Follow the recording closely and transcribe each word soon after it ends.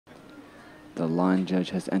The line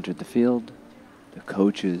judge has entered the field. The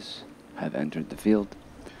coaches have entered the field.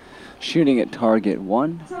 Shooting at target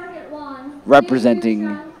 1, representing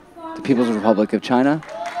the People's Republic of China,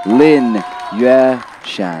 Lin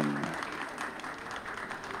Yueshan.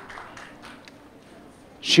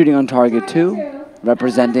 Shooting on target 2,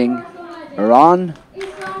 representing Iran,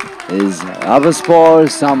 is Abbaspour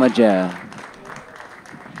Somajeh.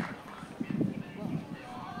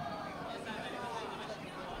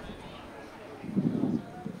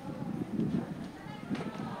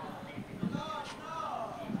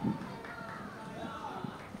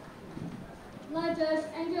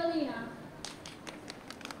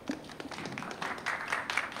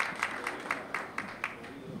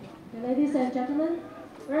 Ladies and gentlemen,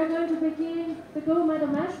 we're going to begin the gold medal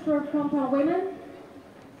match for compound women.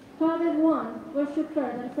 Target 1 will shoot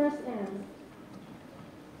first at first end.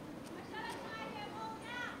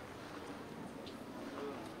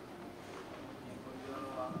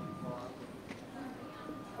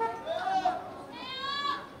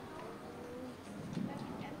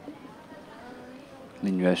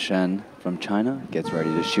 Lin Yueshan from China gets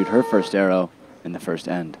ready to shoot her first arrow in the first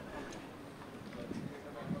end.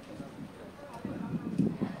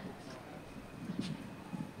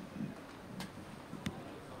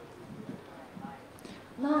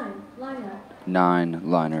 Nine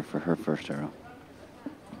liner for her first arrow.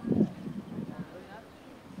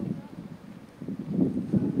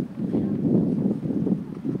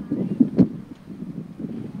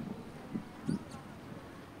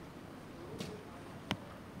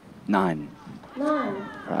 Nine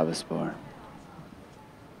for Abbaspour.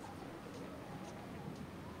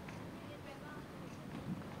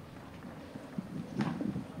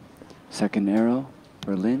 Second arrow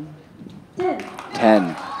for Lin.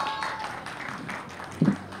 10.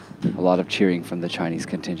 A lot of cheering from the Chinese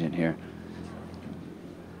contingent here.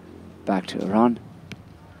 Back to Iran.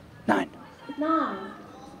 9.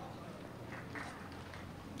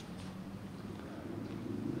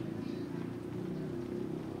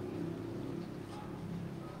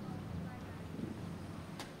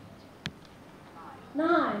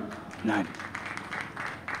 9.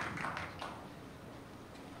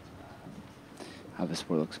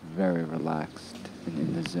 Abbaspour looks very relaxed and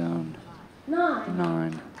in the zone.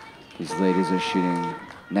 9. These ladies are shooting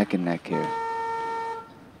neck and neck here.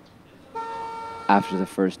 After the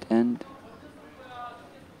first end,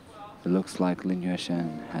 it looks like Lin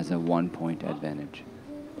Yueshan has a 1-point advantage.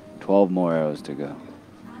 12 more arrows to go.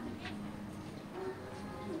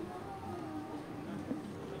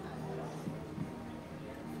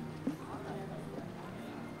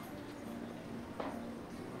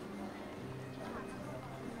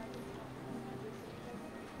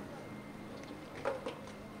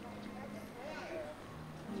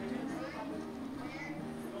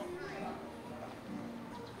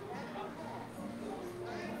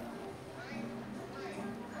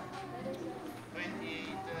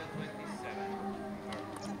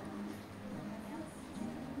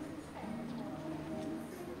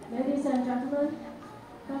 Ladies and gentlemen,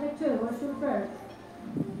 target 2 will shoot first.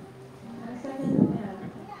 And second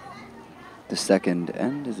end. The second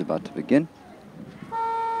end is about to begin.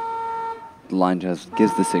 The line just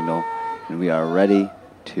gives the signal, and we are ready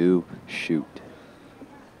to shoot.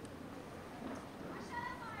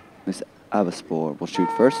 Miss Abbaspour will shoot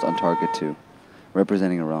first on target 2,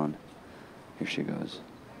 representing Iran. Here she goes.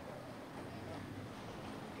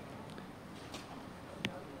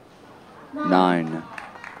 9.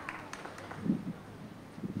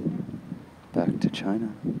 Back to China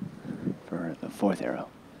for the fourth arrow.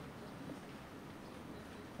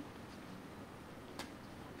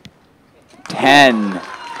 10.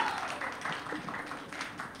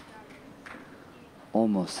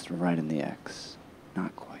 Almost right in the X.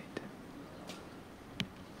 Not quite.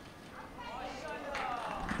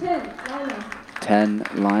 10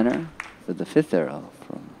 liner for the fifth arrow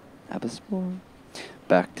from Abbaspour.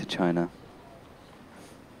 Back to China.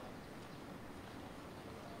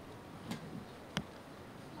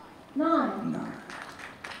 9.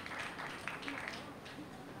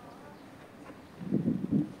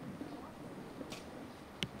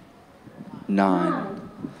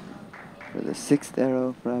 9 for the sixth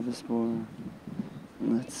arrow for Abbaspour.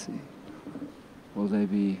 Let's see. Will they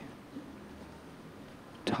be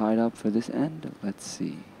tied up for this end? Let's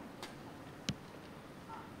see.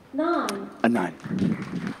 9. A 9.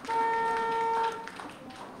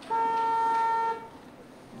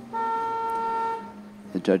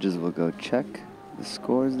 The judges will go check the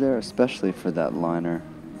scores there, especially for that liner,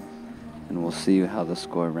 and we'll see how the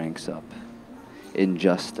score ranks up in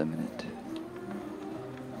just a minute.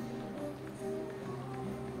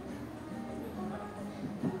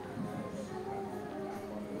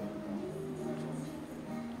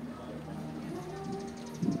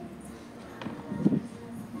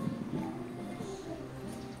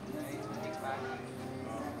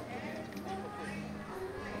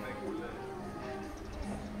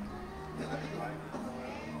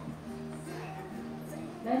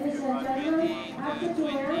 gentlemen, after 2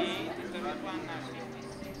 rounds,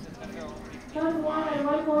 turn 1 and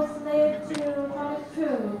 1 point slave to target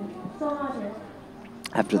 2, Somajeh.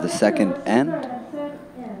 After the second end,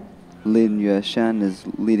 Lin Yueshan is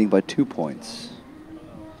leading by 2 points.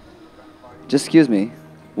 Just excuse me,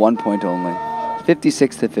 1 point only.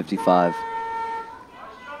 56 to 55.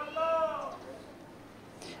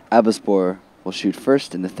 Abbaspour will shoot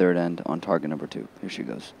first in the third end on target number 2. Here she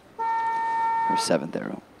goes. Her 7th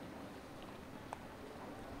arrow.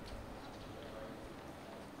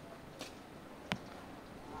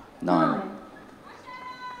 Nine.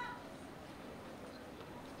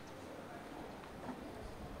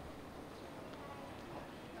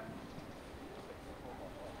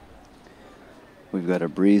 We've got a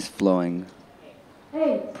breeze flowing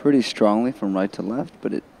pretty strongly from right to left,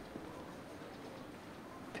 but it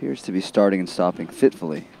appears to be starting and stopping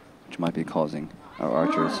fitfully, which might be causing our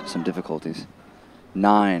archers some difficulties.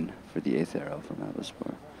 9 for the 8th arrow from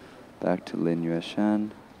Abbaspour. Back to Lin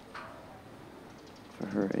Yueshan for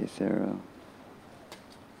her 8th arrow.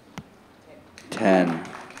 10.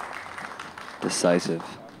 Decisive.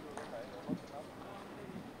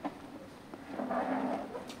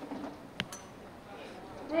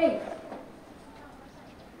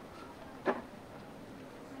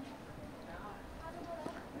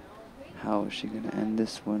 How is she going to end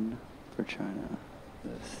this one for China?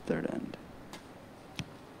 This third end.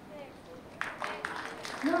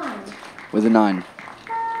 9. With a 9.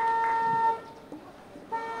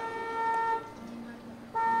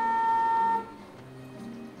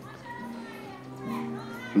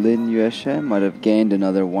 Lin Yueshan might have gained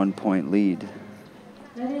another 1 point lead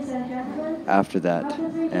after that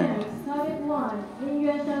end.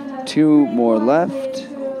 2 more left,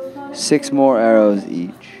 6 more arrows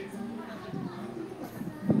each.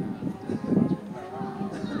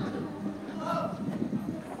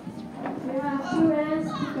 We have 2 rounds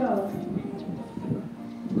to go.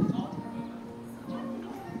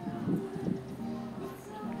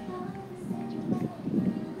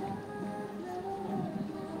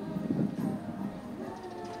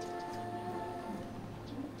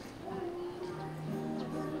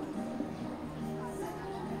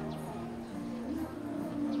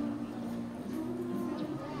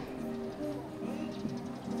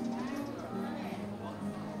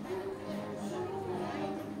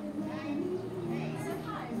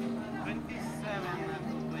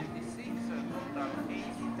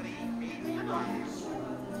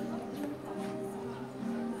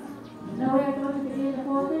 Now we are going to begin the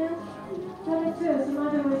 4th end. Target 2,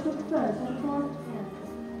 Somajeh will shoot first on the 4th end.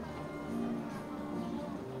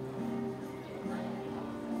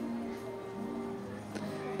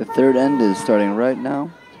 The third end is starting right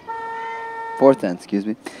now. 4th end, excuse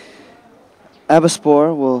me.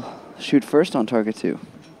 Abbaspour will shoot first on target 2.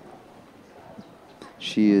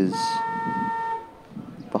 She is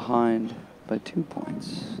behind by 2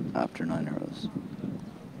 points after 9 arrows.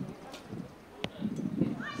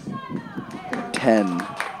 10.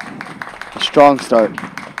 A strong start.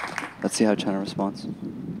 Let's see how China responds.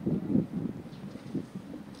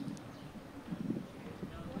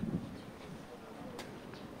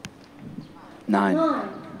 9.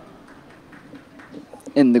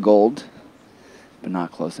 In the gold, but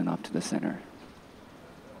not close enough to the center.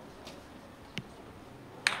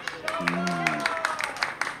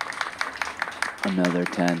 Another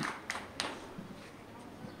 10.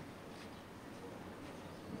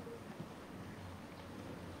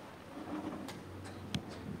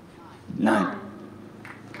 9.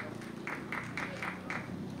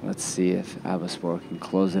 Let's see if Abbaspour can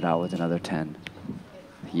close it out with another 10.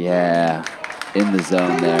 Yeah, in the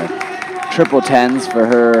zone there. Triple 10s for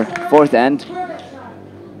her 4th end.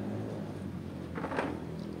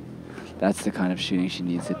 That's the kind of shooting she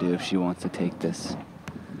needs to do if she wants to take this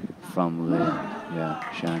from Lin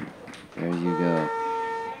Yueshan. There you go.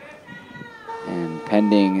 And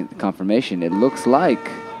pending confirmation, it looks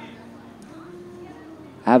like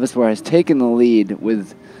Abbaspour has taken the lead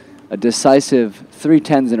with a decisive 3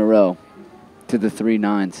 10s in a row to the 3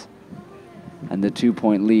 9s. And the 2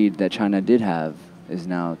 point lead that China did have is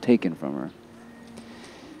now taken from her.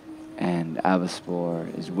 And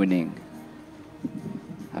Abbaspour is winning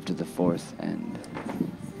after the 4th end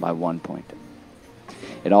by 1 point.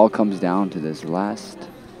 It all comes down to this last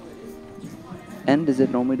end as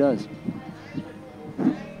it normally does.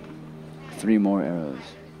 3 more arrows.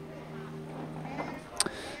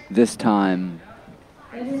 This time,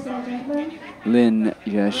 Lin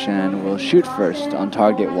Yueshan will shoot first on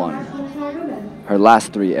target 1. Her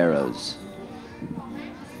last 3 arrows.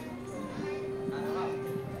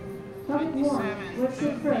 Target 1 will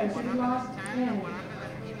shoot first in the last end.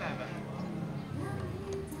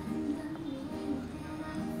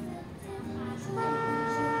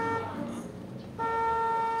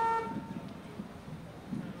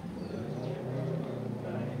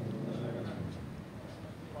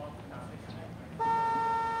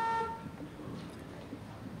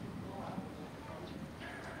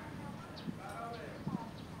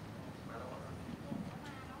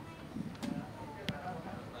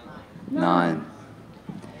 9.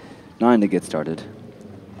 9 to get started.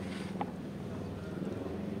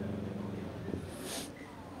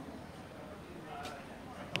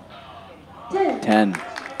 10.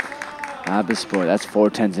 Abbaspour, that's 4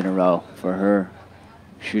 10s in a row for her.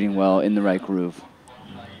 Shooting well in the right groove.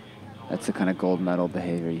 That's the kind of gold medal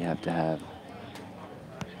behavior you have to have.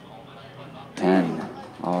 10.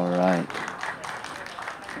 All right.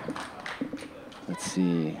 Let's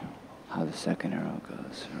see how the second arrow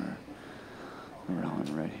goes for Iran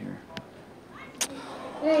right here.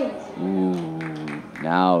 8. Ooh,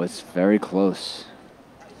 now it's very close.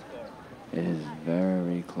 It is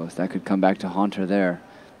very close. That could come back to haunt her there.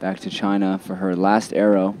 Back to China for her last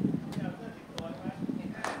arrow.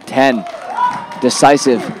 10.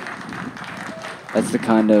 Decisive.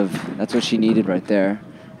 That's what she needed right there.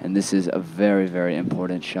 And this is a very, very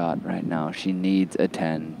important shot right now. She needs a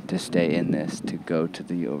 10 to stay in this, to go to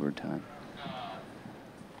the overtime.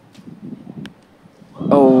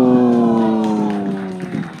 Oh.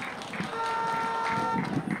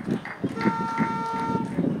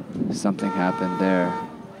 Something happened there.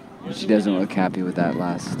 She doesn't look happy with that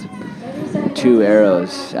last 2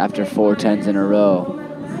 arrows after 4 10s in a row.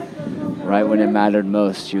 Right when it mattered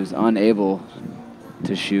most, she was unable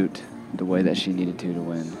to shoot the way that she needed to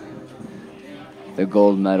win. The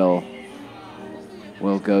gold medal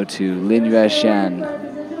will go to Lin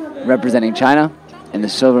Yueshan, representing China, and the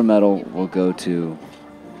silver medal will go to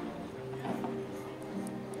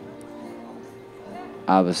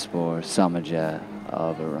Abbaspour Somajeh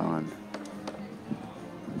of Iran.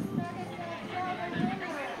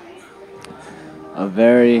 A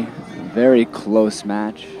very, very close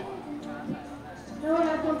match.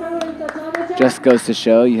 Just goes to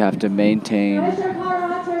show you have to maintain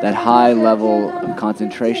that high level of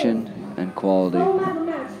concentration and quality.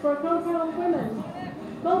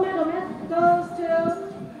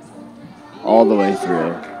 All the way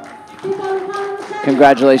through.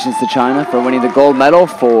 Congratulations to China for winning the gold medal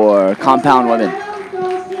for compound women.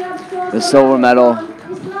 The silver medal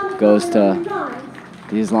goes to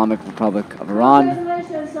the Islamic Republic of Iran.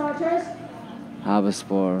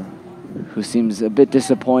 Abbaspour, who seems a bit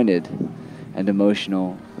disappointed and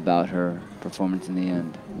emotional about her performance in the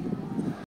end.